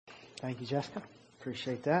Thank you, Jessica.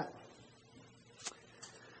 Appreciate that.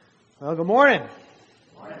 Well, good morning.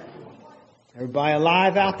 Everybody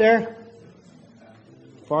alive out there?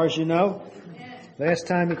 As far as you know? Last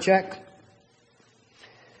time you checked?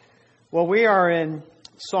 Well, we are in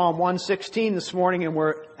Psalm 116 this morning, and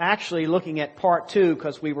we're actually looking at part 2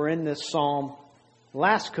 because we were in this psalm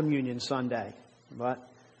last Communion Sunday. But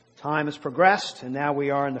time has progressed, and now we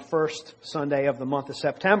are in the first Sunday of the month of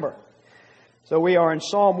September. So we are in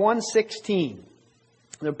Psalm 116.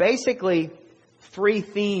 There are basically three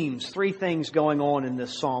things going on in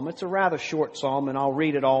this psalm. It's a rather short psalm, and I'll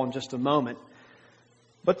read it all in just a moment.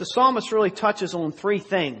 But the psalmist really touches on three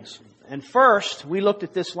things. And first, we looked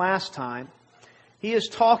at this last time. He is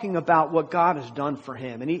talking about what God has done for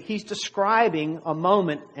him. And he's describing a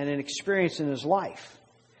moment and an experience in his life.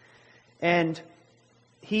 And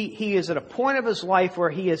he is at a point of his life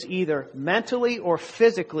where he is either mentally or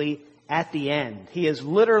physically at the end. He is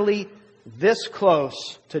literally this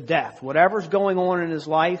close to death. Whatever's going on in his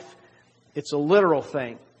life, it's a literal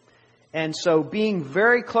thing. And so being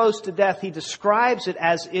very close to death, he describes it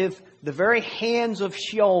as if the very hands of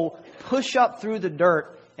Sheol push up through the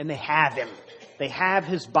dirt and they have him. They have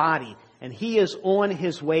his body. And he is on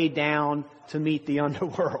his way down to meet the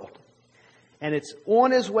underworld. And it's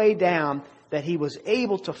on his way down that he was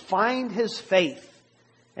able to find his faith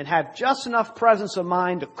and have just enough presence of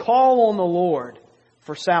mind to call on the Lord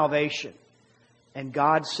for salvation. And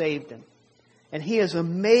God saved him. And he is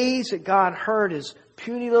amazed that God heard his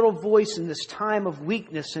puny little voice in this time of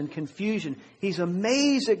weakness and confusion. He's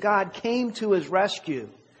amazed that God came to his rescue.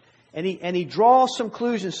 And he draws some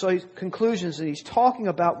conclusions, and he's talking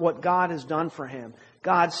about what God has done for him.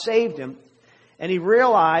 God saved him. And he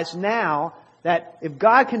realized now that if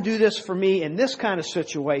God can do this for me in this kind of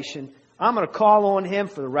situation, I'm going to call on him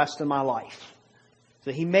for the rest of my life.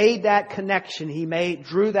 So he made that connection. He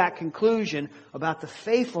drew that conclusion about the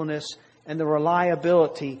faithfulness and the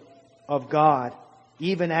reliability of God,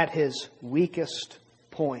 even at his weakest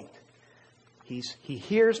point. He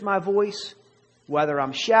hears my voice, whether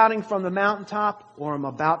I'm shouting from the mountaintop or I'm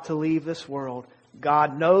about to leave this world.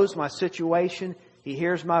 God knows my situation. He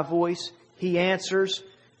hears my voice. He answers.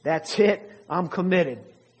 That's it. I'm committed.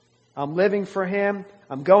 I'm living for him.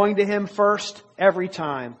 I'm going to him first every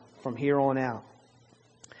time from here on out.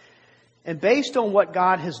 And based on what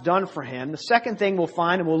God has done for him, the second thing we'll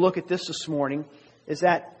find, and we'll look at this morning, is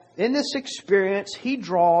that in this experience, he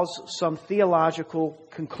draws some theological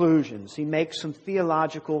conclusions. He makes some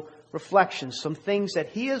theological reflections, some things that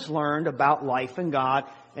he has learned about life and God,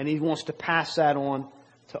 and he wants to pass that on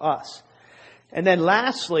to us. And then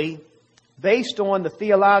lastly, based on the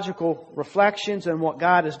theological reflections and what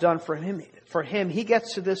God has done for him, he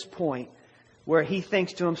gets to this point where he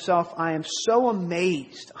thinks to himself, I am so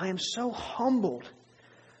amazed, I am so humbled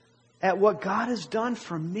at what God has done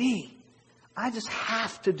for me. I just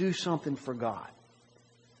have to do something for God.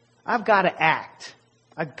 I've got to act.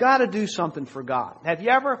 I've got to do something for God. Have you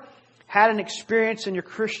ever had an experience in your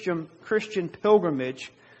Christian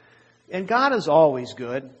pilgrimage? And God is always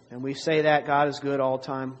good, and we say that God is good all the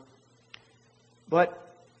time. But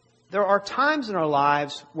there are times in our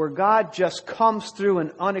lives where God just comes through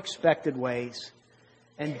in unexpected ways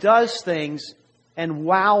and does things and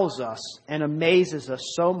wows us and amazes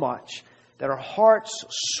us so much that our hearts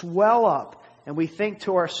swell up and we think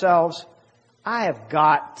to ourselves, I have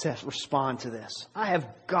got to respond to this. I have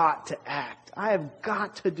got to act. I have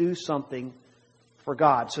got to do something for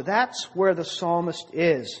God. So that's where the psalmist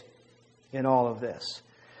is in all of this.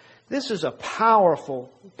 This is a powerful,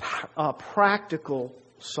 practical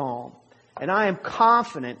psalm. And I am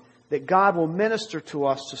confident that God will minister to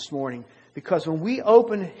us this morning, because when we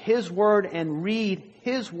open his word and read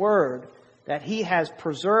his word that he has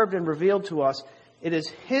preserved and revealed to us, it is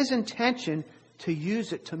his intention to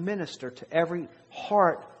use it to minister to every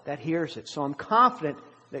heart that hears it. So I'm confident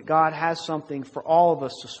that God has something for all of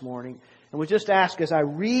us this morning. And we just ask, as I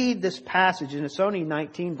read this passage, and it's only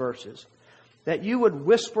 19 verses, that you would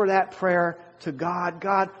whisper that prayer to God.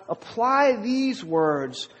 God, apply these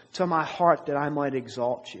words to my heart that I might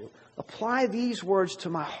exalt you. Apply these words to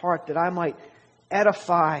my heart that I might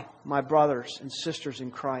edify my brothers and sisters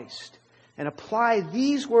in Christ. And apply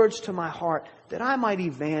these words to my heart that I might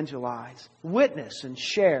evangelize, witness, and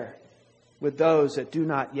share with those that do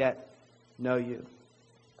not yet know you.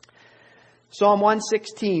 Psalm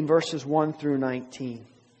 116, verses 1 through 19.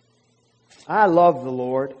 I love the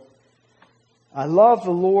Lord. I love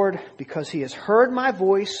the Lord because he has heard my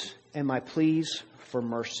voice and my pleas for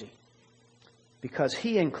mercy. Because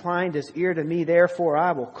he inclined his ear to me, therefore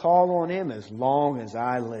I will call on him as long as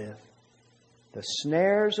I live. The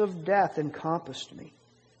snares of death encompassed me,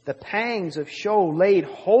 The pangs of Sheol laid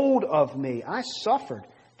hold of me. I suffered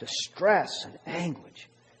distress and anguish.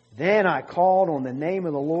 Then I called on the name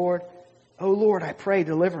of the Lord. O Lord, I pray,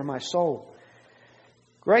 deliver my soul.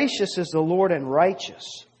 Gracious is the Lord and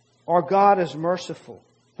righteous. Our God is merciful.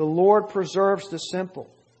 The Lord preserves the simple.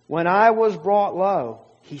 When I was brought low,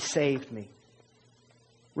 He saved me.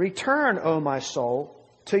 Return, O my soul,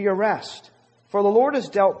 to your rest, for the Lord has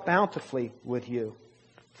dealt bountifully with you.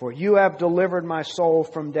 For you have delivered my soul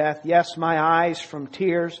from death, yes, my eyes from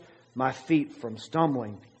tears, my feet from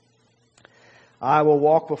stumbling. I will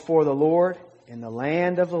walk before the Lord in the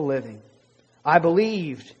land of the living. I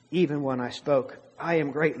believed even when I spoke. I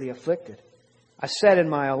am greatly afflicted. I said in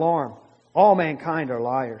my alarm, all mankind are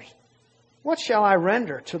liars. What shall I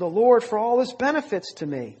render to the Lord for all His benefits to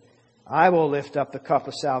me? I will lift up the cup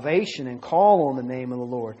of salvation and call on the name of the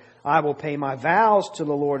Lord. I will pay my vows to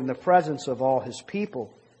the Lord in the presence of all His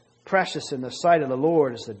people. Precious in the sight of the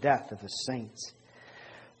Lord is the death of His saints.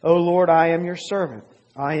 O Lord, I am your servant.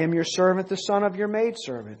 I am your servant, the son of your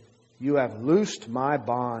maidservant. You have loosed my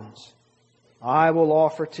bonds. I will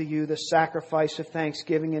offer to you the sacrifice of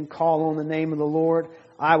thanksgiving and call on the name of the Lord.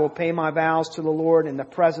 I will pay my vows to the Lord in the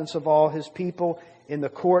presence of all His people, in the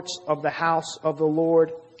courts of the house of the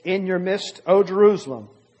Lord. In your midst, O Jerusalem,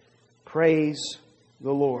 praise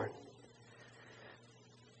the Lord.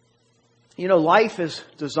 You know, life is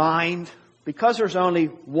designed, because there's only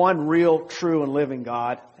one real, true, and living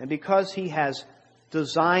God, and because He has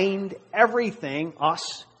designed everything,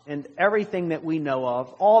 us, and everything that we know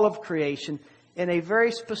of, all of creation, in a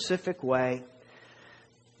very specific way.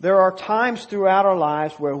 There are times throughout our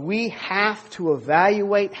lives where we have to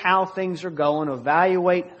evaluate how things are going,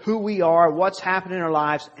 evaluate who we are, what's happening in our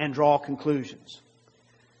lives, and draw conclusions.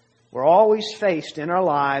 We're always faced in our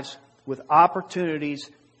lives with opportunities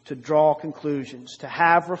to draw conclusions, to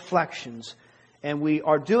have reflections. And we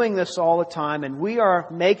are doing this all the time, and we are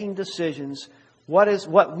making decisions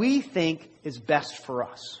what we think is best for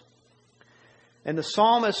us. And the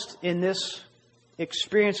psalmist, in this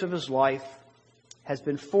experience of his life, has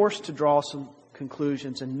been forced to draw some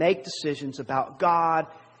conclusions and make decisions about God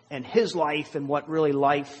and his life and what really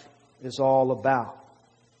life is all about,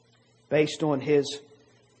 based on his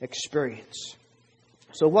experience.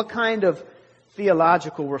 So what kind of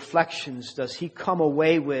theological reflections does he come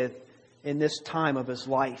away with in this time of his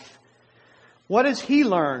life? What has he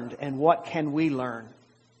learned, and what can we learn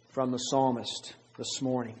from the psalmist this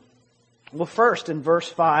morning? Well, first in verse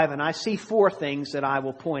 5, and I see four things that I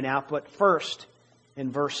will point out, but first in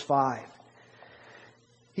verse 5,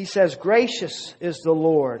 he says, gracious is the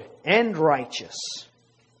Lord and righteous.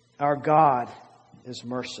 Our God is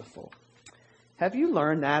merciful. Have you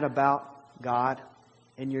learned that about God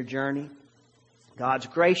in your journey? God's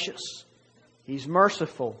gracious. He's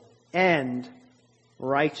merciful and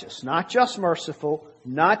righteous. Not just merciful,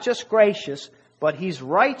 not just gracious, but He's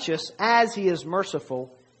righteous as He is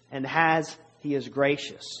merciful and as He is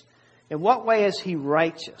gracious. In what way is He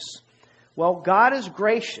righteous? Well, God is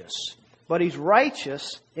gracious, but He's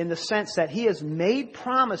righteous in the sense that He has made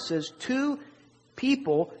promises to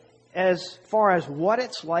people as far as what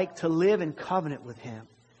it's like to live in covenant with Him.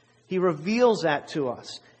 He reveals that to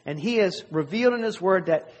us. And He has revealed in His Word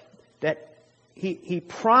that He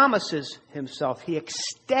promises Himself. He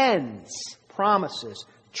extends promises,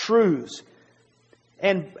 truths.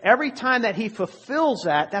 And every time that He fulfills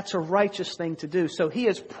that, that's a righteous thing to do. So He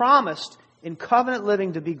has promised in covenant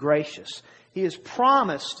living to be gracious. He has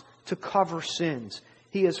promised to cover sins.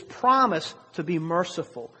 He has promised to be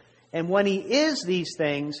merciful. And when He is these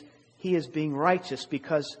things, He is being righteous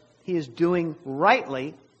because He is doing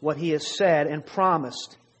rightly what He has said and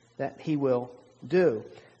promised that He will do.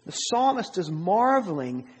 The psalmist is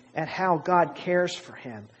marveling at how God cares for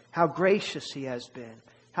him, how gracious He has been,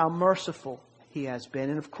 how merciful He has been.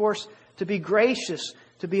 And of course, to be gracious,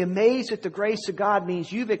 to be amazed at the grace of God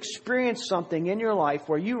means you've experienced something in your life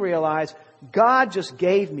where you realize God just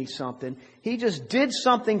gave me something. He just did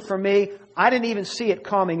something for me. I didn't even see it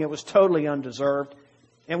coming. It was totally undeserved.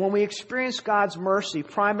 And when we experience God's mercy,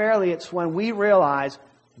 primarily it's when we realize,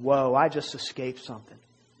 whoa, I just escaped something.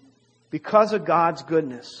 Because of God's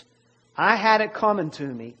goodness, I had it coming to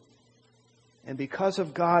me. And because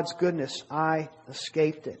of God's goodness, I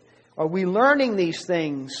escaped it. Are we learning these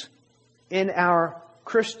things in our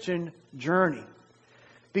Christian journey?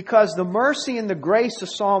 Because the mercy and the grace the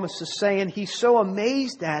psalmist is saying, he's so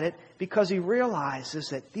amazed at it because he realizes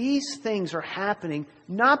that these things are happening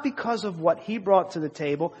not because of what he brought to the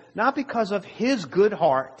table, not because of his good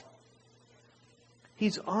heart.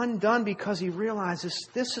 He's undone because he realizes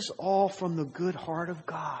this is all from the good heart of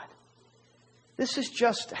God. This is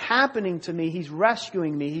just happening to me. He's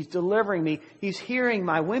rescuing me. He's delivering me. He's hearing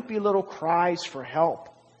my wimpy little cries for help.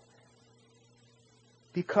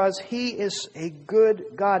 Because He is a good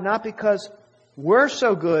God. Not because we're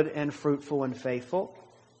so good and fruitful and faithful,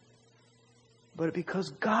 but because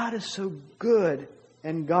God is so good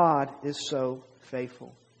and God is so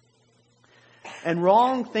faithful. And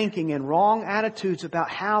wrong thinking and wrong attitudes about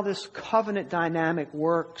how this covenant dynamic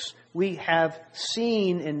works, we have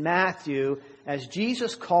seen in Matthew as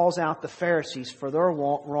Jesus calls out the Pharisees for their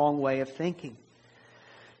wrong way of thinking.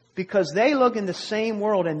 Because they look in the same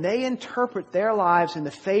world and they interpret their lives in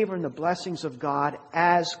the favor and the blessings of God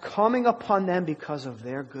as coming upon them because of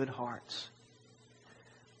their good hearts.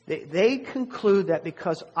 They conclude that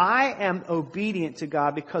because I am obedient to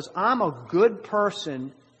God, because I'm a good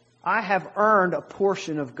person, I have earned a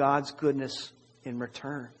portion of God's goodness in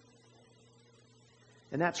return.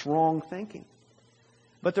 And that's wrong thinking.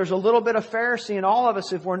 But there's a little bit of Pharisee in all of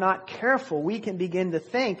us. If we're not careful, we can begin to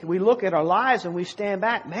think. We look at our lives and we stand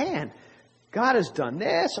back. Man, God has done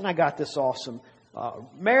this, and I got this awesome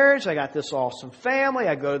marriage. I got this awesome family.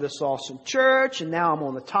 I go to this awesome church, and now I'm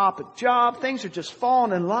on the top job. Things are just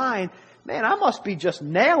falling in line. Man, I must be just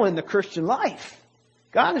nailing the Christian life.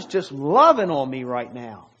 God is just loving on me right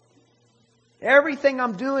now. Everything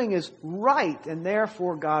I'm doing is right, and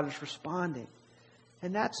therefore God is responding.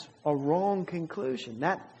 And that's a wrong conclusion.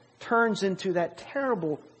 That turns into that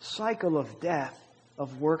terrible cycle of death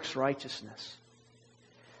of works righteousness.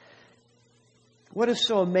 What is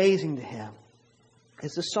so amazing to him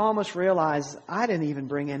is the psalmist realizes, I didn't even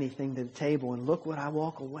bring anything to the table, and look what I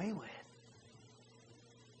walk away with.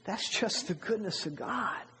 That's just the goodness of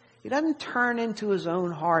God. He doesn't turn into his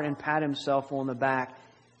own heart and pat himself on the back.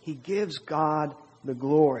 He gives God the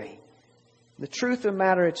glory. The truth of the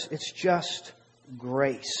matter, it's just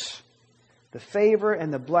grace. The favor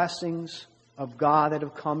and the blessings of God that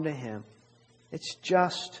have come to him. It's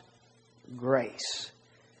just grace.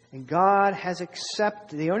 And God has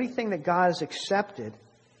accepted, the only thing that God has accepted,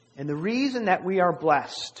 and the reason that we are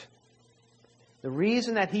blessed, the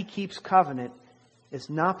reason that He keeps covenant, is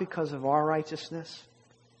not because of our righteousness.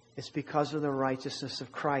 It's because of the righteousness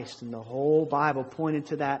of Christ. And the whole Bible pointed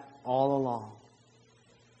to that all along.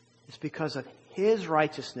 It's because of His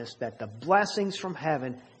righteousness that the blessings from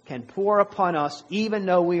heaven can pour upon us, even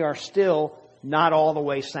though we are still not all the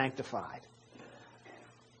way sanctified.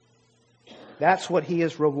 That's what He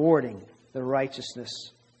is rewarding, the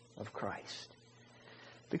righteousness of Christ.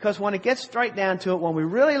 Because when it gets right down to it, when we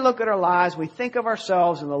really look at our lives, we think of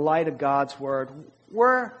ourselves in the light of God's Word,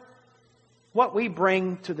 what we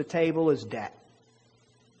bring to the table is debt.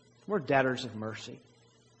 We're debtors of mercy.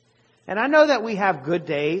 And I know that we have good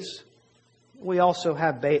days. We also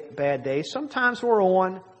have bad days. Sometimes we're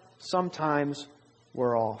on, sometimes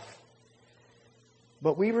we're off.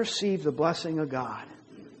 But we receive the blessing of God,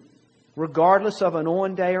 regardless of an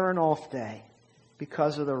on day or an off day,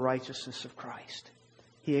 because of the righteousness of Christ.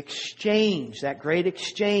 He exchanged, that great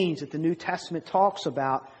exchange that the New Testament talks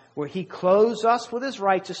about, where He clothes us with His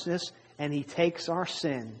righteousness and He takes our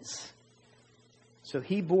sins. So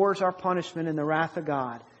He bores our punishment in the wrath of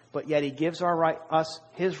God, but yet He gives us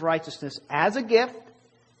His righteousness as a gift,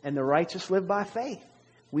 and the righteous live by faith.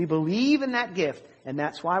 We believe in that gift, and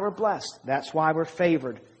that's why we're blessed. That's why we're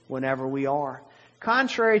favored whenever we are.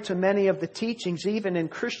 Contrary to many of the teachings, even in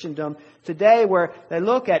Christendom today, where they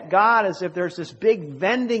look at God as if there's this big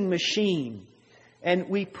vending machine, and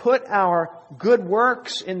we put our good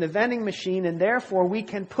works in the vending machine, and therefore we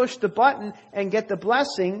can push the button and get the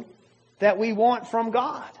blessing that we want from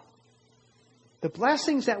God. The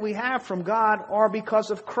blessings that we have from God are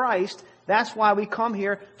because of Christ. That's why we come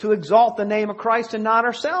here to exalt the name of Christ and not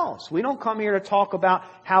ourselves. We don't come here to talk about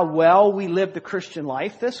how well we live the Christian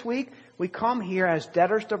life this week. We come here as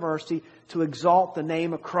debtors to mercy to exalt the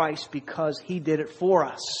name of Christ because He did it for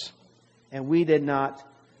us. And we did not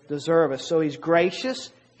deserve it. So He's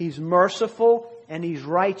gracious, He's merciful, and He's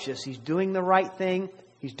righteous. He's doing the right thing.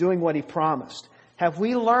 He's doing what He promised. Have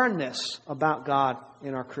we learned this about God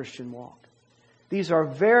in our Christian walk? These are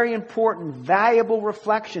very important, valuable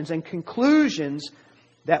reflections and conclusions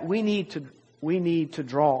that we need to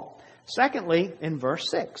draw. Secondly, in verse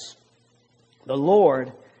 6, the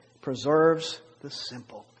Lord preserves the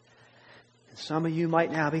simple. And some of you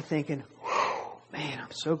might now be thinking, man,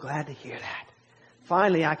 I'm so glad to hear that.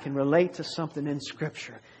 Finally, I can relate to something in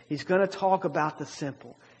Scripture. He's going to talk about the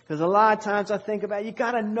simple. Because a lot of times I think about, you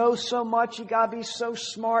got to know so much, you got to be so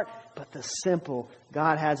smart. But the simple,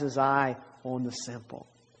 God has His eye on the simple.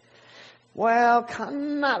 Well,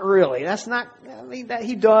 not really. That's not, that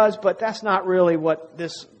He does, but that's not really what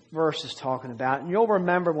this verse is talking about. And you'll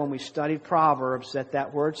remember when we studied Proverbs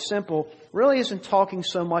that word simple really isn't talking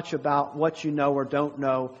so much about what you know or don't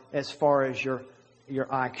know as far as your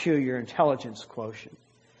IQ, your intelligence quotient.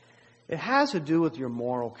 It has to do with your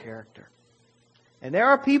moral character. And there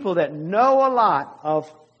are people that know a lot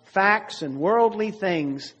of facts and worldly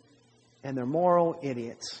things, and they're moral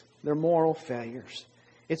idiots. They're moral failures.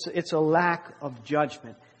 It's a lack of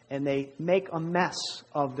judgment, and they make a mess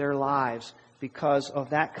of their lives because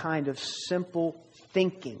of that kind of simple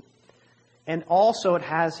thinking. And also it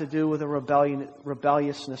has to do with a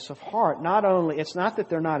rebelliousness of heart. It's not that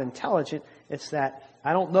they're not intelligent, it's that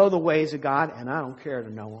I don't know the ways of God and I don't care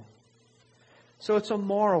to know them. So it's a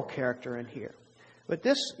moral character in here. But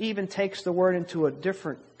this even takes the word into a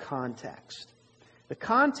different context. The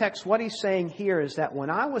context, what he's saying here is that when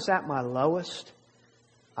I was at my lowest,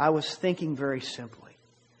 I was thinking very simply.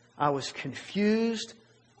 I was confused.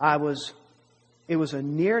 It was a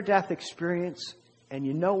near-death experience. And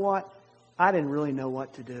you know what? I didn't really know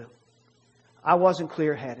what to do. I wasn't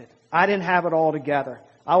clear-headed. I didn't have it all together.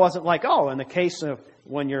 I wasn't like, in the case of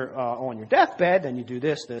when you're on your deathbed, then you do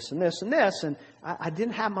this, this, and this, and this. And I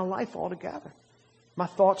didn't have my life all together. My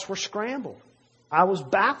thoughts were scrambled. I was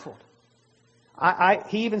baffled.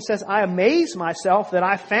 He even says, I amaze myself that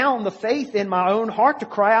I found the faith in my own heart to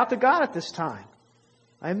cry out to God at this time.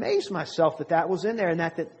 I amazed myself that was in there and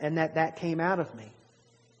that came out of me.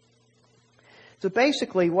 So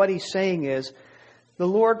basically what he's saying is the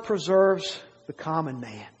Lord preserves the common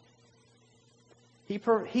man.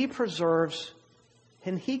 He preserves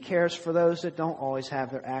and He cares for those that don't always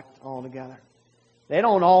have their act all together. They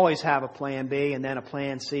don't always have a plan B and then a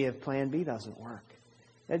plan C if plan B doesn't work.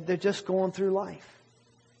 They're just going through life.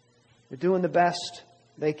 They're doing the best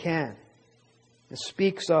they can. It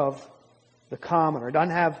speaks of the commoner.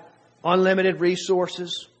 Doesn't have unlimited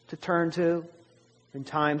resources to turn to in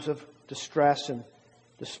times of distress and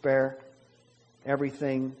despair.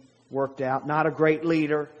 Everything worked out. Not a great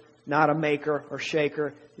leader, not a maker or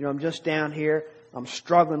shaker. I'm just down here. I'm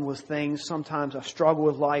struggling with things. Sometimes I struggle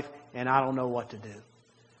with life and I don't know what to do.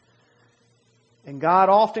 And God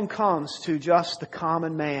often comes to just the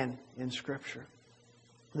common man in Scripture.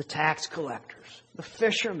 The tax collectors, the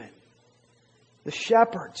fishermen, the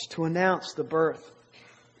shepherds to announce the birth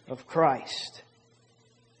of Christ.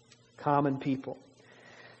 Common people.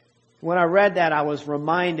 When I read that, I was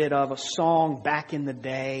reminded of a song back in the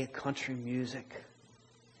day, country music,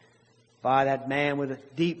 by that man with a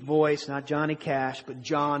deep voice, not Johnny Cash, but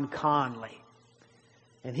John Conley.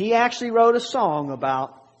 And he actually wrote a song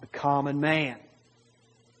about the common man.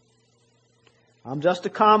 I'm just a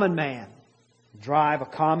common man. Drive a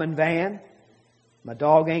common van. My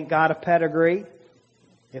dog ain't got a pedigree.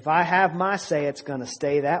 If I have my say, it's going to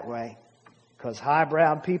stay that way. Because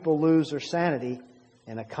highbrowed people lose their sanity,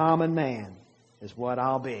 and a common man is what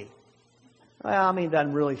I'll be. Well, it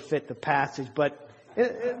doesn't really fit the passage, but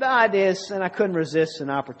the idea is, and I couldn't resist an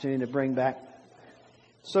opportunity to bring back.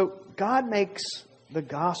 So God makes the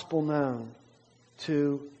gospel known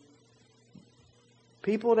to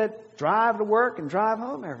people that drive to work and drive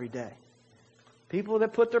home every day. People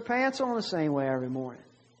that put their pants on the same way every morning.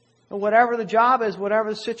 And whatever the job is, whatever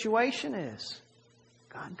the situation is,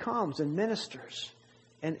 God comes and ministers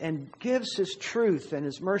and gives His truth and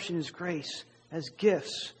His mercy and His grace as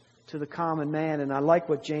gifts to the common man. And I like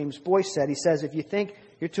what James Boyce said. He says, if you think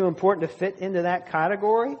you're too important to fit into that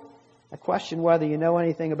category, I question whether you know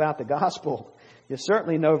anything about the gospel. You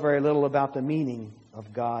certainly know very little about the meaning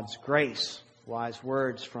of God's grace. Wise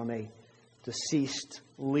words from a deceased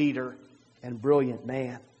leader and brilliant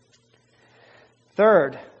man.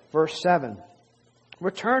 Third, verse 7.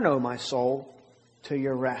 Return, O my soul, to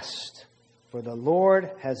your rest, for the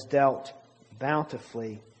Lord has dealt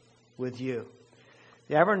bountifully with you.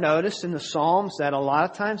 You ever notice in the Psalms that a lot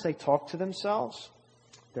of times they talk to themselves?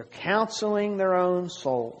 They're counseling their own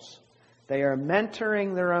souls. They are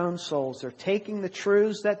mentoring their own souls. They're taking the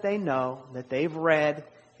truths that they know, that they've read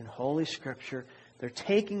in Holy Scripture. They're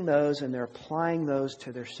taking those and they're applying those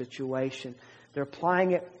to their situation. They're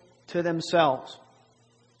applying it to themselves.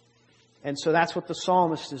 And so that's what the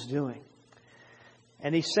psalmist is doing.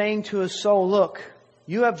 And he's saying to his soul, look,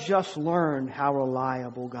 you have just learned how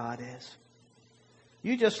reliable God is.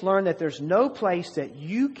 You just learned that there's no place that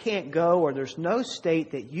you can't go or there's no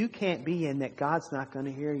state that you can't be in that God's not going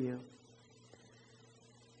to hear you.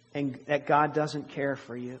 And that God doesn't care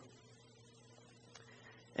for you.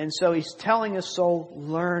 And so he's telling his soul,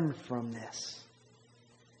 learn from this.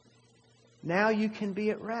 Now you can be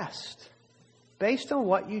at rest. Based on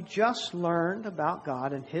what you just learned about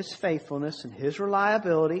God and His faithfulness and His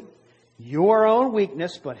reliability, your own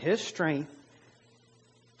weakness, but His strength,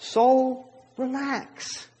 Soul,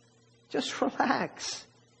 relax. Just relax.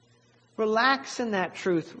 Relax in that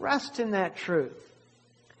truth. Rest in that truth.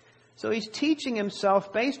 So he's teaching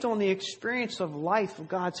himself based on the experience of life, of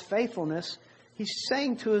God's faithfulness. He's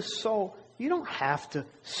saying to his soul, you don't have to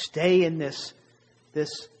stay in this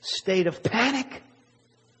state of panic,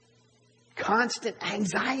 constant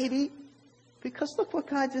anxiety, because look what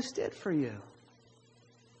God just did for you.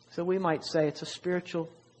 So we might say it's a spiritual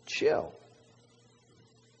chill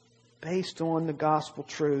based on the gospel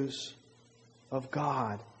truths of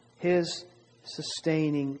God, His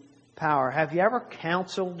sustaining power. Have you ever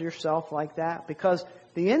counseled yourself like that? Because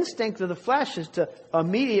the instinct of the flesh is to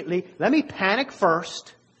immediately, let me panic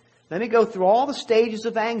first. Let me go through all the stages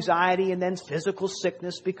of anxiety and then physical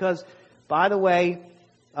sickness. Because, by the way,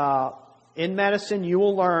 in medicine you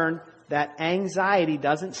will learn that anxiety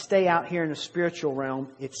doesn't stay out here in the spiritual realm.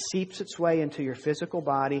 It seeps its way into your physical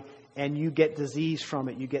body and you get disease from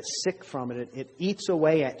it. You get sick from it. It eats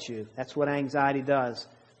away at you. That's what anxiety does.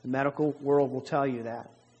 The medical world will tell you that.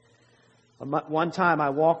 One time I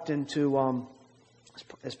walked into,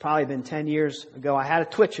 it's probably been 10 years ago, I had a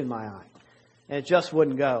twitch in my eye. And it just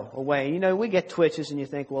wouldn't go away. You know, we get twitches and you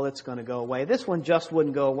think, well, it's going to go away. This one just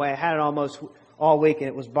wouldn't go away. I had it almost all week and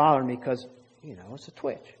it was bothering me because, you know, it's a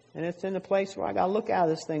twitch. And it's in a place where I got to look at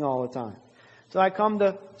this thing all the time. So I come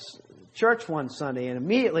to church one Sunday and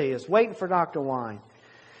immediately is waiting for Dr. Wine.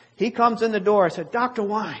 He comes in the door. I said, Dr.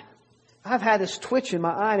 Wine, I've had this twitch in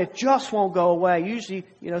my eye and it just won't go away. Usually,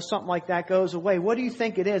 you know, something like that goes away. What do you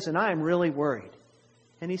think it is? And I am really worried.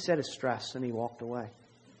 And he said, it's stress. And he walked away.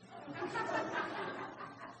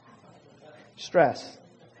 Stress.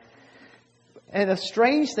 And the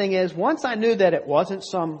strange thing is, once I knew that it wasn't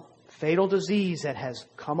some fatal disease that has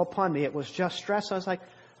come upon me, it was just stress. I was like,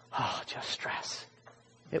 oh, just stress.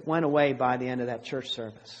 It went away by the end of that church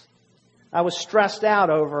service. I was stressed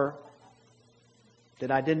out over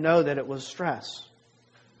that I didn't know that it was stress.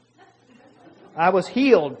 I was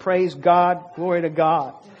healed. Praise God. Glory to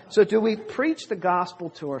God. So do we preach the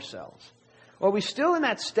gospel to ourselves? Or are we still in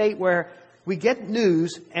that state where we get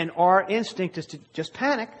news and our instinct is to just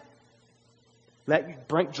panic?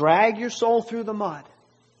 Drag your soul through the mud.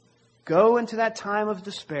 Go into that time of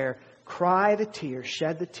despair. Cry the tears.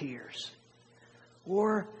 Shed the tears.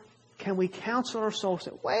 Or can we counsel our soul and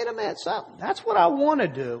say, wait a minute, that's what I want to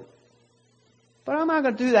do. But I'm not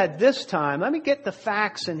going to do that this time. Let me get the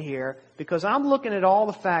facts in here because I'm looking at all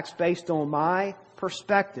the facts based on my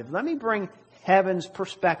perspective. Let me bring heaven's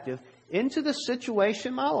perspective into the situation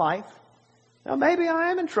in my life. Now, maybe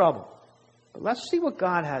I am in trouble, but let's see what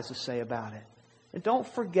God has to say about it. And don't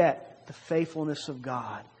forget the faithfulness of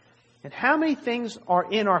God. And how many things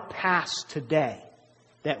are in our past today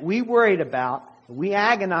that we worried about, we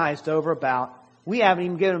agonized over about, we haven't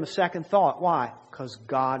even given them a second thought. Why? Because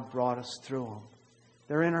God brought us through them.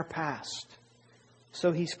 They're in our past.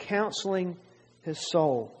 So He's counseling his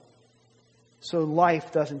soul so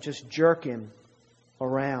life doesn't just jerk him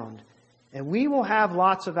around. And we will have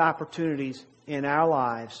lots of opportunities in our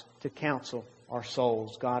lives to counsel our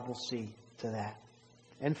souls. God will see to that.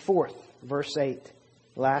 And fourth, verse 8,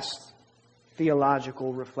 last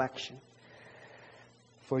theological reflection.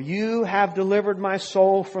 For you have delivered my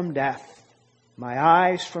soul from death, my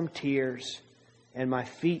eyes from tears, and my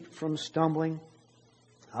feet from stumbling.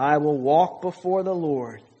 I will walk before the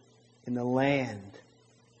Lord in the land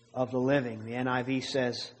of the living. The NIV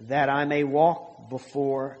says, that I may walk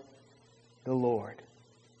before the Lord.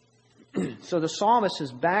 So the psalmist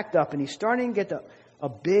is backed up and he's starting to get a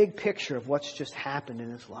big picture of what's just happened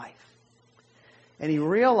in his life. And he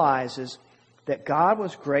realizes that God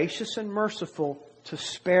was gracious and merciful to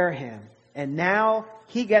spare him. And now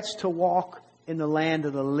he gets to walk in the land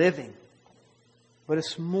of the living. But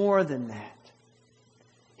it's more than that.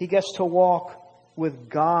 He gets to walk with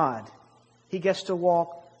God. He gets to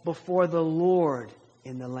walk before the Lord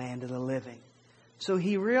in the land of the living. So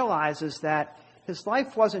he realizes that his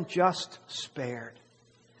life wasn't just spared,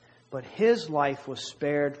 but his life was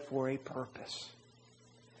spared for a purpose.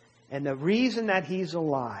 And the reason that he's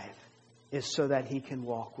alive is so that he can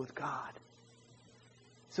walk with God.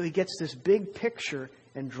 So he gets this big picture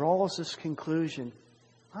and draws this conclusion.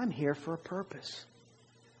 I'm here for a purpose.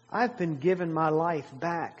 I've been given my life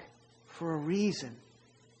back for a reason.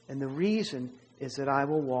 And the reason is that I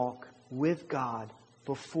will walk with God,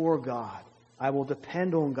 before God. I will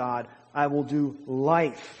depend on God. I will do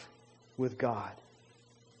life with God.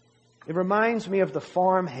 It reminds me of the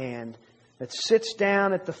farmhand that sits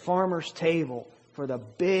down at the farmer's table for the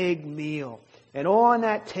big meal. And on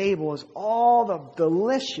that table is all the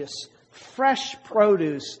delicious, fresh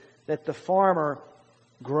produce that the farmer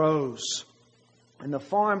grows. And the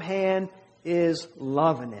farmhand is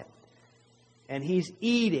loving it. And he's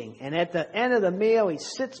eating. And at the end of the meal, he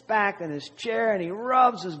sits back in his chair and he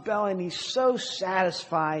rubs his belly and he's so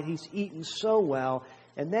satisfied. He's eaten so well.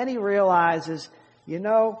 And then he realizes,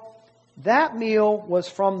 that meal was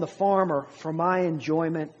from the farmer for my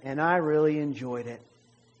enjoyment, and I really enjoyed it.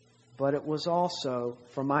 But it was also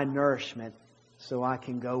for my nourishment so I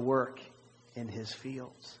can go work in his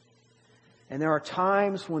fields. And there are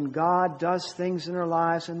times when God does things in our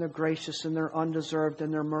lives and they're gracious and they're undeserved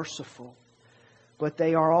and they're merciful. But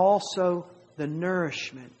they are also the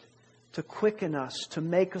nourishment to quicken us, to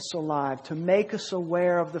make us alive, to make us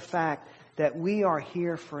aware of the fact that we are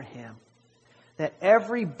here for Him. That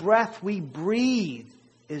every breath we breathe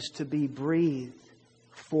is to be breathed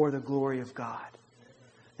for the glory of God.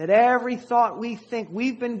 That every thought we think,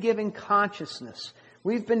 we've been given consciousness.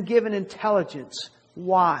 We've been given intelligence.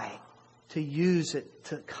 Why? To use it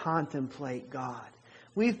to contemplate God.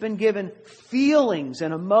 We've been given feelings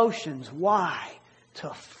and emotions. Why?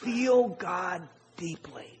 To feel God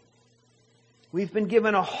deeply. We've been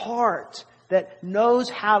given a heart that knows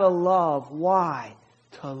how to love. Why?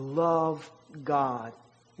 To love God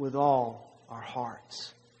with all our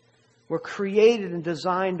hearts. We're created and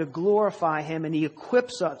designed to glorify Him, and He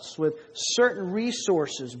equips us with certain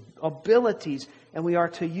resources, abilities, and we are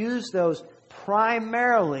to use those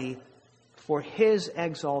primarily for His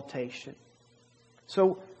exaltation.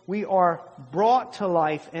 So we are brought to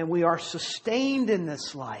life and we are sustained in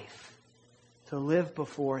this life to live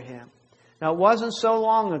before Him. Now, it wasn't so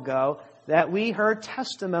long ago that we heard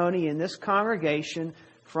testimony in this congregation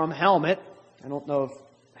from Helmut. I don't know if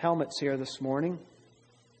Helmut's here this morning.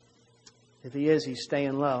 If he is, he's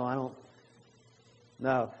staying low. I don't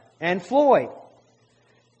know. And Floyd.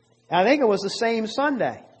 I think it was the same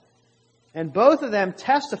Sunday. And both of them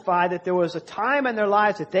testified that there was a time in their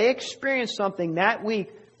lives that they experienced something that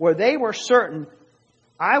week where they were certain,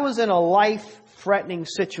 I was in a life-threatening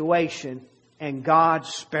situation and God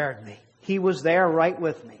spared me. He was there right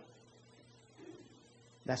with me.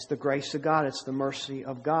 That's the grace of God. It's the mercy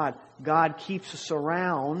of God. God keeps us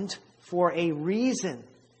around for a reason.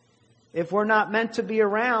 If we're not meant to be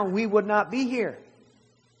around, we would not be here.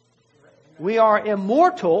 We are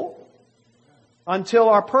immortal until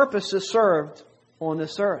our purpose is served on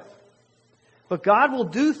this earth. But God will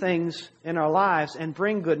do things in our lives and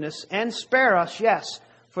bring goodness and spare us, yes,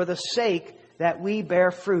 for the sake that we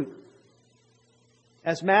bear fruit.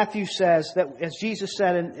 As Matthew says, as Jesus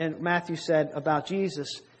said, and Matthew said about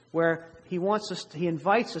Jesus, where He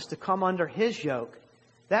invites us to come under His yoke.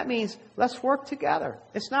 That means let's work together.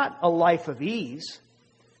 It's not a life of ease.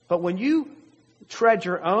 But when you tread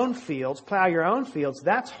your own fields, plow your own fields,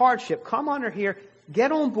 that's hardship. Come under here,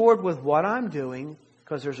 get on board with what I'm doing,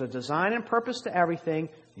 because there's a design and purpose to everything.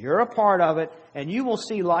 You're a part of it, and you will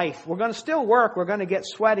see life. We're going to still work. We're going to get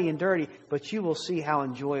sweaty and dirty, but you will see how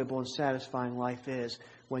enjoyable and satisfying life is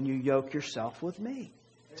when you yoke yourself with me.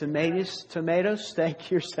 Tomatoes, stake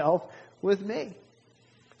yourself with me.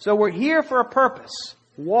 So we're here for a purpose.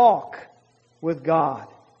 Walk with God.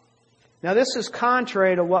 Now, this is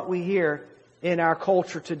contrary to what we hear in our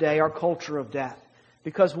culture today, our culture of death.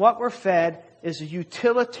 Because what we're fed is a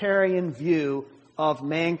utilitarian view of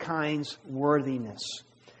mankind's worthiness.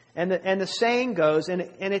 And the saying goes, and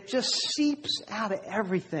it just seeps out of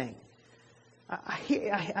everything.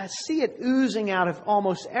 I see it oozing out of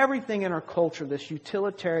almost everything in our culture, this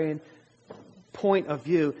utilitarian point of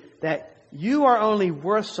view, that you are only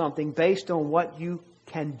worth something based on what you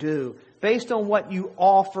can do, based on what you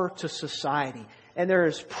offer to society. And there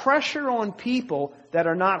is pressure on people that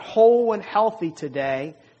are not whole and healthy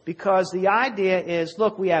today, because the idea is,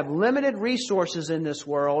 look, we have limited resources in this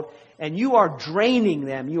world, and you are draining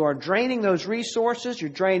them. You are draining those resources. You're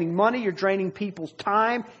draining money. You're draining people's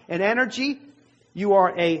time and energy. You're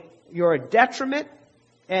a detriment,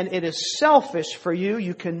 and it is selfish for you.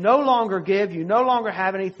 You can no longer give. You no longer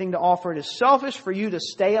have anything to offer. It is selfish for you to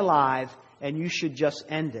stay alive, and you should just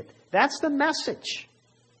end it. That's the message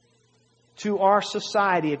to our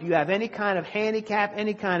society. If you have any kind of handicap,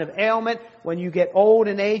 any kind of ailment, when you get old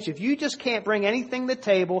in age, if you just can't bring anything to the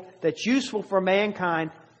table that's useful for mankind,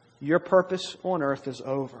 your purpose on earth is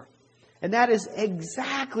over. And that is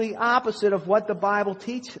exactly opposite of what the Bible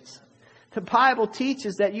teaches. The Bible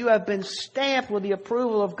teaches that you have been stamped with the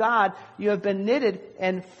approval of God. You have been knitted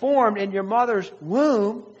and formed in your mother's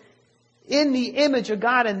womb in the image of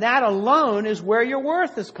God, and that alone is where your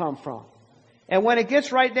worth has come from. And when it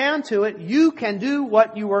gets right down to it, you can do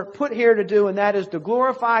what you were put here to do, and that is to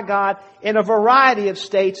glorify God in a variety of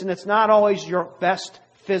states, and it's not always your best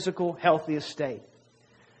physical, healthiest state.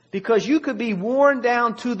 Because you could be worn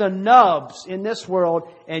down to the nubs in this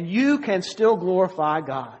world and you can still glorify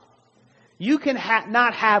God. You can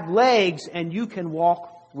not have legs and you can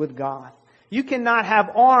walk with God. You cannot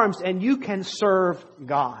have arms and you can serve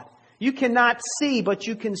God. You cannot see, but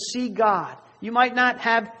you can see God. You might not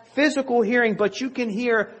have physical hearing, but you can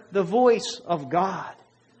hear the voice of God.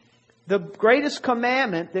 The greatest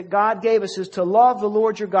commandment that God gave us is to love the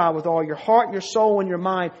Lord your God with all your heart, your soul, and your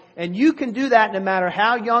mind. And you can do that no matter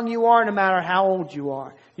how young you are, no matter how old you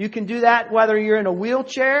are. You can do that whether you're in a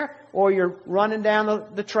wheelchair or you're running down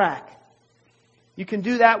the track. You can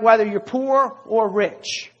do that whether you're poor or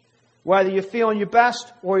rich. Whether you're feeling your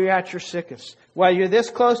best or you're at your sickest. Whether you're this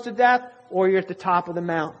close to death or you're at the top of the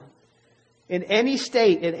mountain. In any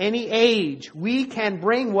state, at any age, we can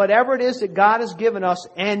bring whatever it is that God has given us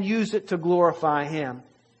and use it to glorify Him.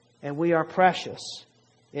 And we are precious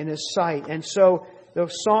in His sight. And so the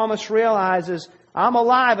psalmist realizes, I'm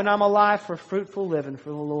alive and I'm alive for fruitful living for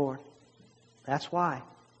the Lord. That's why.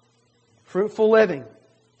 Fruitful living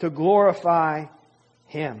to glorify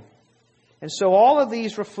Him. And so all of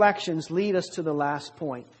these reflections lead us to the last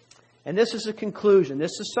point. And this is a conclusion.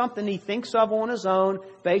 This is something he thinks of on his own,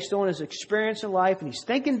 based on his experience in life. And he's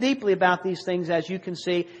thinking deeply about these things, as you can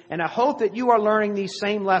see. And I hope that you are learning these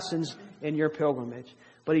same lessons in your pilgrimage.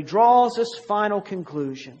 But he draws this final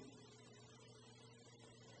conclusion.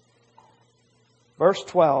 Verse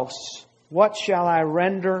 12. What shall I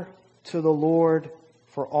render to the Lord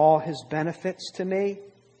for all His benefits to me?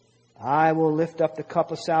 I will lift up the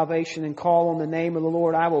cup of salvation and call on the name of the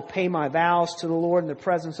Lord. I will pay my vows to the Lord in the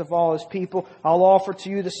presence of all His people. I'll offer to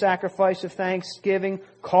you the sacrifice of thanksgiving.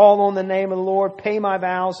 Call on the name of the Lord. Pay my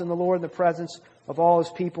vows in the Lord in the presence of all His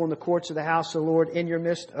people in the courts of the house of the Lord in your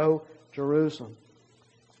midst, O Jerusalem.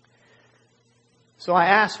 So I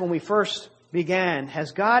asked when we first began,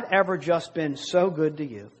 has God ever just been so good to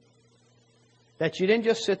you that you didn't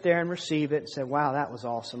just sit there and receive it and say, wow, that was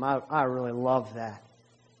awesome. I really love that.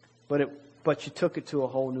 But you took it to a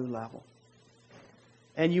whole new level.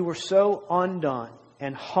 And you were so undone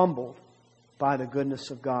and humbled by the goodness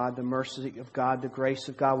of God, the mercy of God, the grace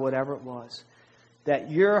of God, whatever it was, that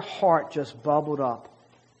your heart just bubbled up.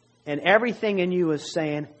 And everything in you is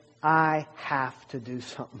saying, I have to do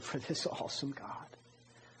something for this awesome God.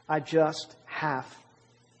 I just have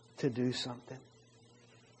to do something.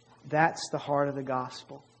 That's the heart of the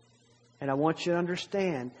gospel. And I want you to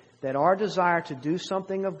understand that our desire to do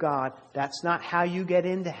something of God, that's not how you get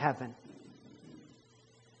into heaven.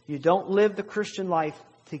 You don't live the Christian life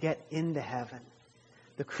to get into heaven.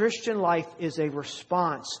 The Christian life is a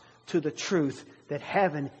response to the truth that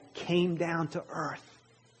heaven came down to earth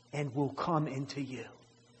and will come into you.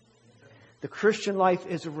 The Christian life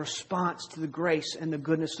is a response to the grace and the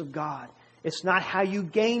goodness of God. It's not how you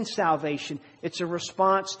gain salvation. It's a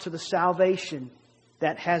response to the salvation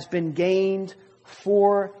that has been gained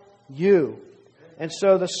for you. And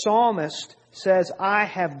so the psalmist says, I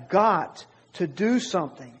have got to do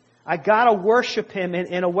something. I got to worship Him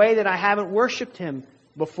in a way that I haven't worshiped Him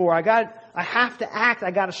before. I have to act.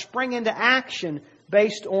 I got to spring into action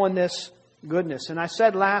based on this goodness. And I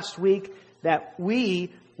said last week that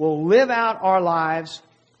we will live out our lives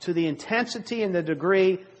to the intensity and the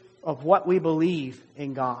degree of what we believe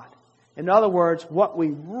in God. In other words, what we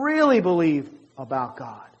really believe about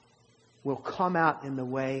God will come out in the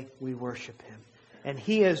way we worship Him. And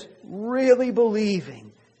he is really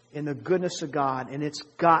believing in the goodness of God, and it's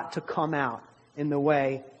got to come out in the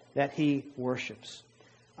way that he worships.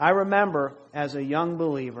 I remember as a young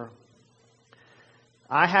believer,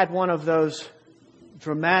 I had one of those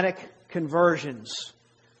dramatic conversions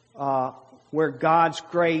where God's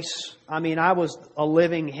grace, I was a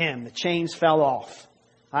living hymn. The chains fell off.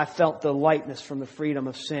 I felt the lightness from the freedom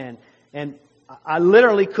of sin. And I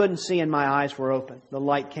literally couldn't see, and my eyes were open. The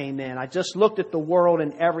light came in. I just looked at the world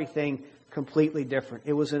and everything completely different.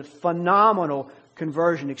 It was a phenomenal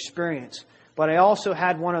conversion experience. But I also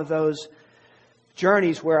had one of those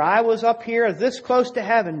journeys where I was up here this close to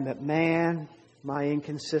heaven, but man, my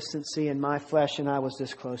inconsistency in my flesh, and I was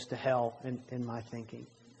this close to hell in my thinking.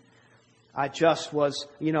 I just was,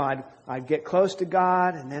 I'd get close to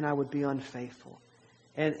God and then I would be unfaithful.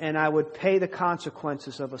 And I would pay the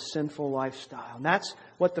consequences of a sinful lifestyle. And that's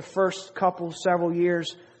what the first several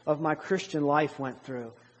years of my Christian life went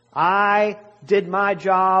through. I did my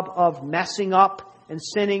job of messing up and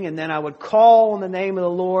sinning, and then I would call on the name of the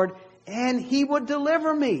Lord, and He would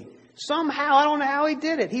deliver me. Somehow, I don't know how He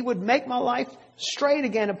did it. He would make my life straight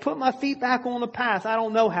again and put my feet back on the path. I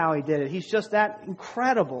don't know how He did it. He's just that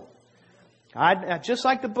incredible. Just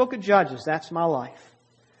like the book of Judges, that's my life.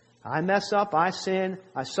 I mess up, I sin,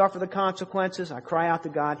 I suffer the consequences, I cry out to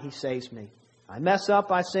God, He saves me. I mess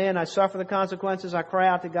up, I sin, I suffer the consequences, I cry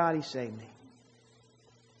out to God, He saved me.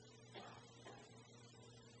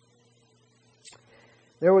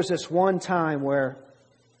 There was this one time where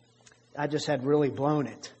I just had really blown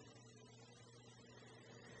it.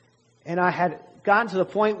 And I had gotten to the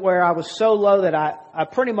point where I was so low that I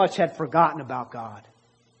pretty much had forgotten about God.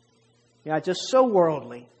 Yeah, just so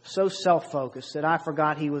worldly, so self-focused that I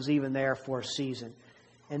forgot He was even there for a season.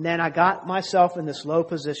 And then I got myself in this low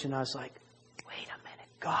position. I was like, wait a minute,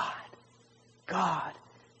 God.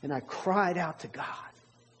 And I cried out to God.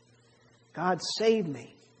 God, save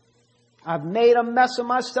me. I've made a mess of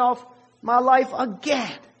myself, my life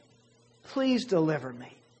again. Please deliver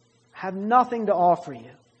me. I have nothing to offer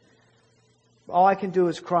you. All I can do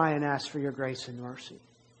is cry and ask for your grace and mercy.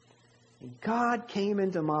 And God came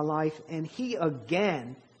into my life and He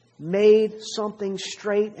again made something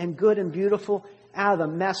straight and good and beautiful out of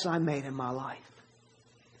the mess I made in my life.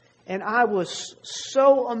 And I was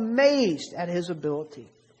so amazed at His ability.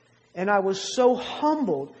 And I was so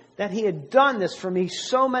humbled that He had done this for me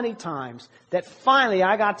so many times that finally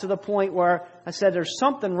I got to the point where I said, there's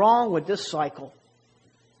something wrong with this cycle.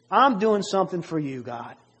 I'm doing something for you,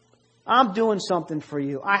 God. I'm doing something for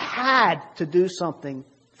you. I had to do something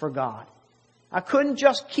for God. I couldn't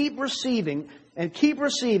just keep receiving and keep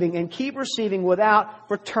receiving and keep receiving without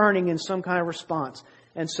returning in some kind of response.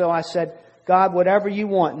 And so I said, God, whatever you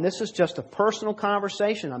want. And this is just a personal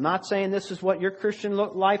conversation. I'm not saying this is what your Christian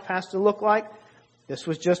life has to look like. This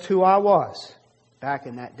was just who I was back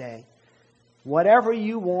in that day. Whatever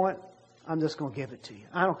you want, I'm just going to give it to you.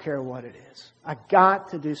 I don't care what it is. I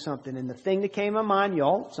got to do something. And the thing that came to mind,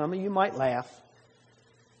 y'all, some of you might laugh.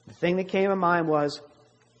 The thing that came to mind was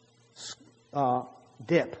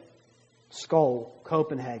DIP, Skull,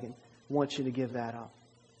 Copenhagen. I want you to give that up.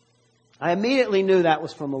 I immediately knew that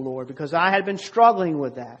was from the Lord because I had been struggling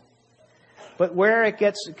with that. But where it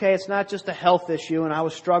gets, okay, it's not just a health issue, and I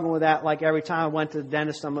was struggling with that like every time I went to the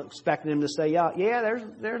dentist, I'm expecting him to say, yeah, there's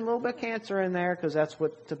a little bit of cancer in there because that's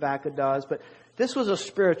what tobacco does. But this was a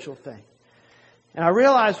spiritual thing. And I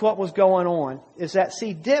realized what was going on is that,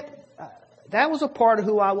 see, DIP, that was a part of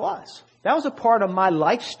who I was. That was a part of my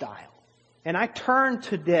lifestyle. And I turned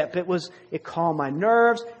to DIP. It calmed my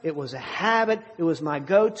nerves. It was a habit. It was my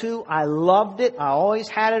go-to. I loved it. I always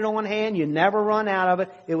had it on hand. You never run out of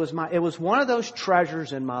it. It was one of those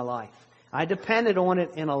treasures in my life. I depended on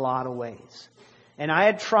it in a lot of ways. And I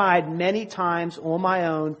had tried many times on my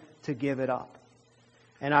own to give it up.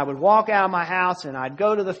 And I would walk out of my house and I'd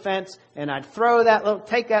go to the fence and I'd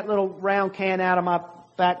take that little round can out of my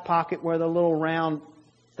back pocket where the little round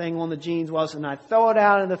thing on the jeans was, and I'd throw it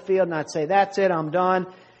out in the field and I'd say, that's it, I'm done.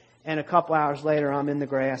 And a couple hours later I'm in the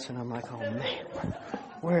grass and I'm like, oh man,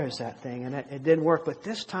 where is that thing? And it didn't work. But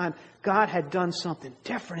this time God had done something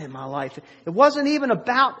different in my life. It wasn't even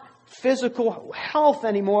about physical health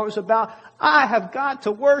anymore. It was about, I have got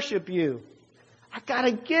to worship you. I got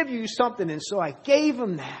to give you something. And so I gave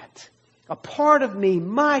Him that. A part of me,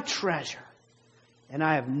 my treasure. And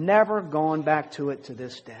I have never gone back to it to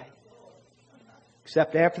this day.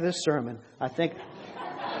 Except after this sermon, I think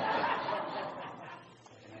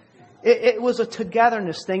it was a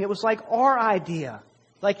togetherness thing. It was like our idea.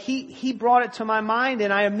 Like he brought it to my mind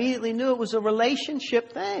and I immediately knew it was a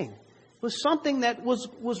relationship thing. It was something that was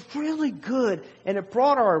really good, and it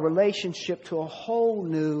brought our relationship to a whole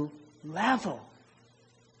new level.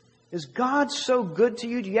 Is God so good to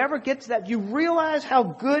you? Do you ever get to that? Do you realize how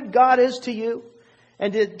good God is to you?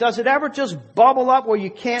 And does it ever just bubble up where you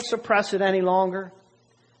can't suppress it any longer?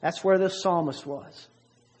 That's where this psalmist was.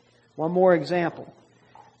 One more example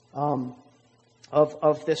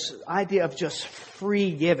of this idea of just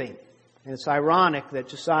free giving. And it's ironic that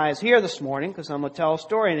Josiah is here this morning because I'm going to tell a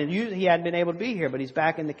story. And he hadn't been able to be here, but he's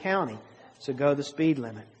back in the county to go the speed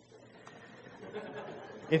limit.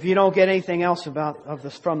 If you don't get anything else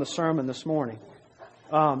from the sermon this morning.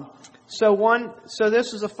 So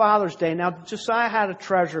this is a Father's Day. Now, Josiah had a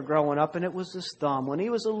treasure growing up, and it was his thumb. When he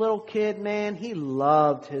was a little kid, man, he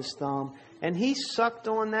loved his thumb. And he sucked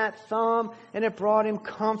on that thumb, and it brought him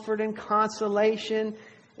comfort and consolation.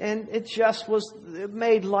 And it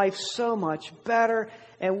made life so much better.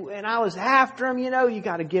 And I was after him, you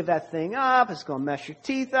got to give that thing up. It's going to mess your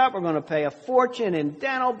teeth up. We're going to pay a fortune in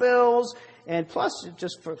dental bills. And plus,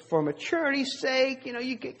 just for maturity's sake,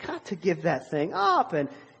 you got to give that thing up. And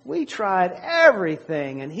we tried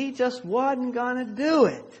everything, and he just wasn't going to do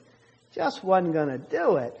it. Just wasn't going to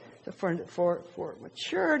do it. For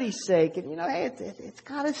maturity's sake, and hey, it's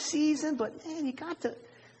got a season, but man, you got to.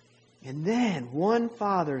 And then one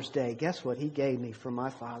Father's Day, guess what He gave me for my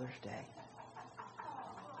Father's Day?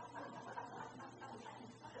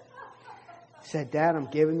 He said, Dad, I'm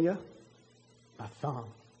giving you a thumb.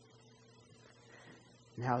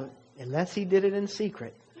 Now, unless He did it in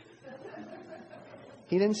secret,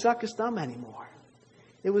 He didn't suck His thumb anymore.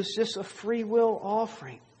 It was just a free will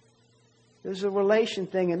offering. It was a relation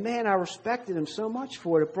thing. And man, I respected Him so much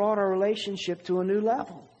for it. It brought our relationship to a new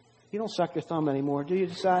level. You don't suck your thumb anymore, do you,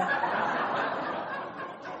 Josiah?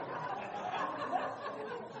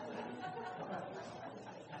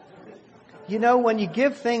 You know, when you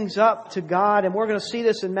give things up to God, and we're going to see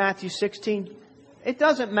this in Matthew 16, it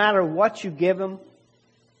doesn't matter what you give Him.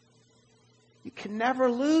 You can never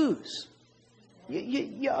lose.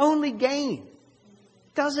 You only gain.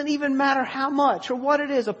 It doesn't even matter how much or what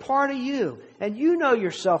it is, a part of you. And you know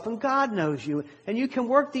yourself and God knows you. And you can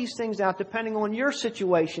work these things out depending on your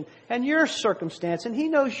situation and your circumstance. And He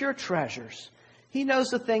knows your treasures. He knows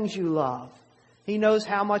the things you love. He knows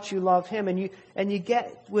how much you love Him. And you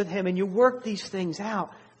get with Him and you work these things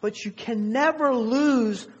out. But you can never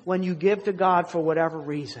lose when you give to God for whatever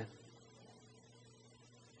reason.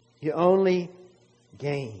 You only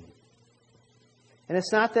gain. And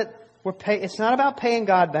it's not that it's not about paying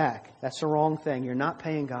God back. That's the wrong thing. You're not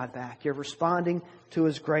paying God back. You're responding to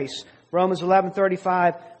His grace. Romans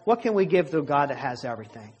 11:35. What can we give to a God that has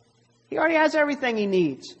everything? He already has everything He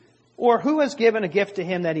needs. Or who has given a gift to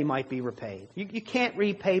Him that He might be repaid? You can't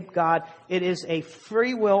repay God. It is a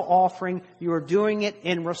free will offering. You are doing it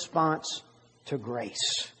in response to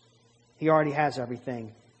grace. He already has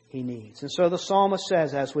everything He needs. And so the psalmist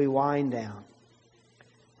says as we wind down,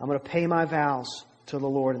 I'm going to pay my vows to the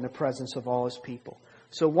Lord in the presence of all His people.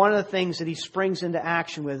 So one of the things that he springs into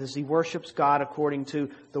action with is he worships God according to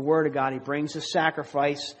the Word of God. He brings a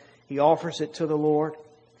sacrifice. He offers it to the Lord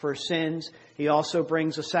for sins. He also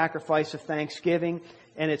brings a sacrifice of thanksgiving.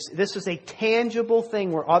 And this is a tangible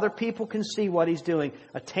thing where other people can see what he's doing.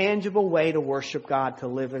 A tangible way to worship God, to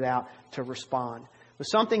live it out, to respond. But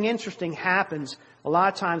something interesting happens a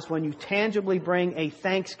lot of times when you tangibly bring a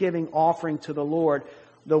thanksgiving offering to the Lord.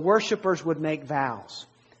 The worshipers would make vows.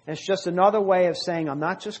 And it's just another way of saying, I'm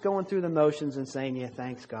not just going through the motions and saying, yeah,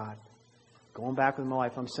 thanks God. Going back with my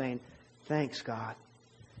life, I'm saying, thanks God.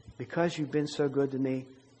 Because you've been so good to me,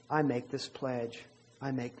 I make this pledge.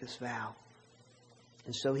 I make this vow.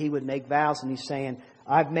 And so he would make vows and he's saying,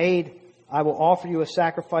 I will offer you a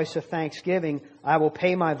sacrifice of thanksgiving. I will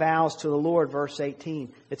pay my vows to the Lord, verse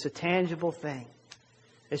 18. It's a tangible thing.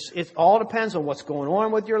 It all depends on what's going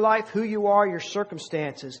on with your life, who you are, your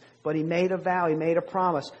circumstances. But he made a vow, he made a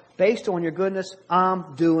promise. Based on your goodness,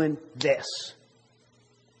 I'm doing this.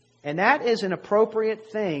 And that is an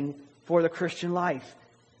appropriate thing for the Christian life.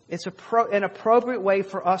 It's an appropriate way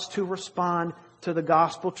for us to respond to the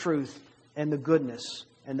gospel truth and the goodness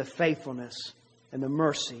and the faithfulness and the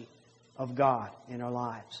mercy of God in our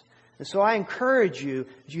lives. And so I encourage you,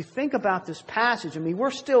 as you think about this passage, I mean,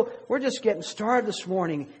 we're just getting started this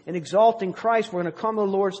morning in exalting Christ. We're going to come to the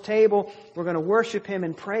Lord's table. We're going to worship Him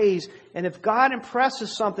in praise. And if God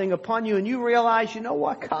impresses something upon you and you realize, you know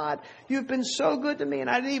what, God, you've been so good to me and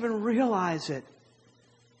I didn't even realize it.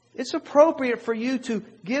 It's appropriate for you to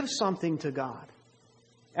give something to God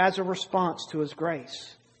as a response to His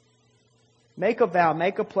grace. Make a vow,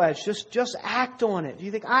 make a pledge. Just act on it.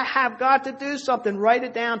 You think, I have got to do something. Write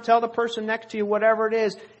it down. Tell the person next to you, whatever it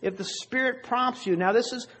is. If the Spirit prompts you. Now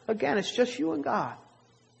this is, again, it's just you and God.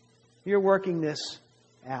 You're working this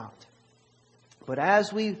out. But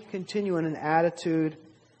as we continue in an attitude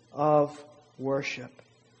of worship,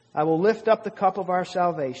 I will lift up the cup of our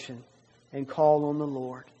salvation and call on the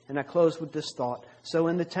Lord. And I close with this thought. So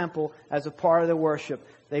in the temple, as a part of the worship,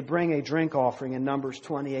 they bring a drink offering in Numbers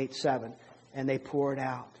 28:7. And they pour it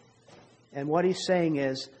out. And what he's saying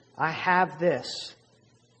is, I have this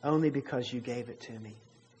only because you gave it to me.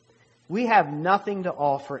 We have nothing to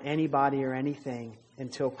offer anybody or anything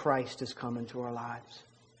until Christ has come into our lives.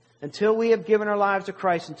 Until we have given our lives to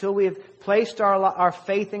Christ, until we have placed our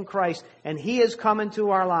faith in Christ, and He has come into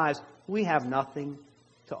our lives, we have nothing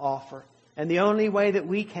to offer. And the only way that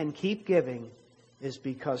we can keep giving is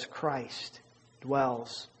because Christ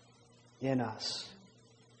dwells in us.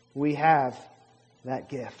 We have that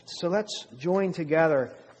gift. So let's join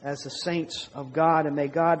together as the saints of God, and may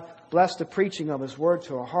God bless the preaching of His Word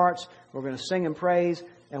to our hearts. We're going to sing and praise,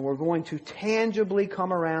 and we're going to tangibly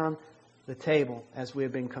come around the table as we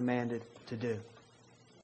have been commanded to do.